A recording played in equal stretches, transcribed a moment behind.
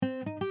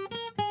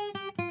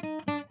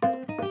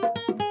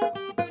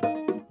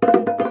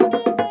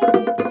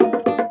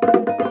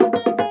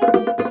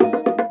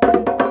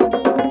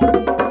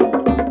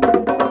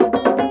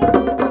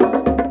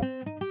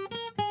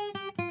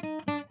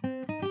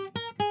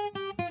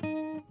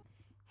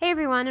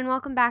everyone, and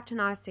welcome back to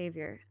Not a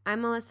Savior. I'm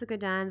Melissa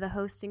Godin, the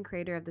host and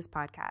creator of this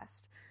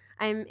podcast.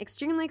 I'm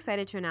extremely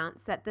excited to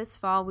announce that this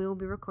fall we will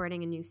be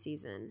recording a new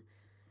season.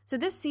 So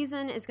this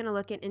season is going to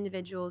look at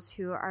individuals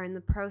who are in the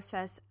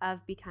process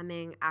of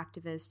becoming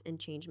activists and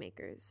change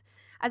makers,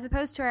 as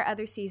opposed to our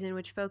other season,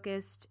 which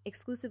focused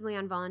exclusively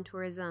on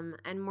volunteerism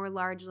and more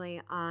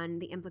largely on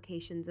the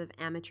implications of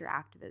amateur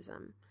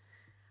activism.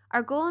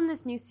 Our goal in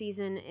this new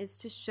season is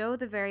to show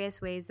the various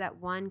ways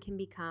that one can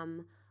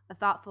become a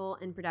thoughtful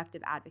and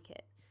productive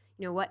advocate.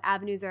 What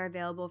avenues are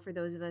available for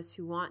those of us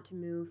who want to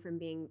move from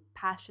being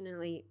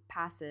passionately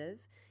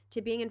passive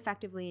to being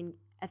effectively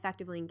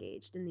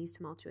engaged in these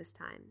tumultuous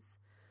times.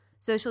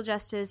 Social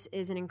justice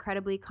is an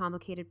incredibly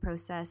complicated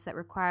process that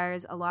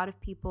requires a lot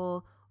of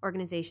people,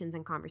 organizations,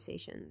 and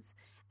conversations.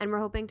 And we're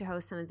hoping to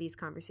host some of these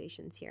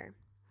conversations here.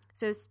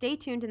 So stay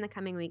tuned in the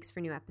coming weeks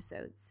for new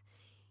episodes.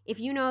 If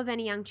you know of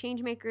any young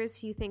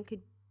changemakers who you think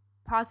could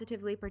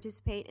positively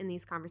participate in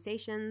these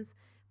conversations,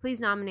 please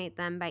nominate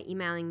them by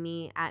emailing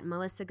me at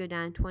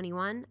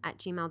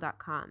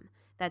melissagodin21@gmail.com.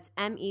 That's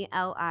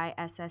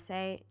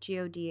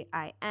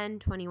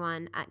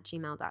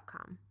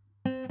MELISSAGODIN21@gmail.com.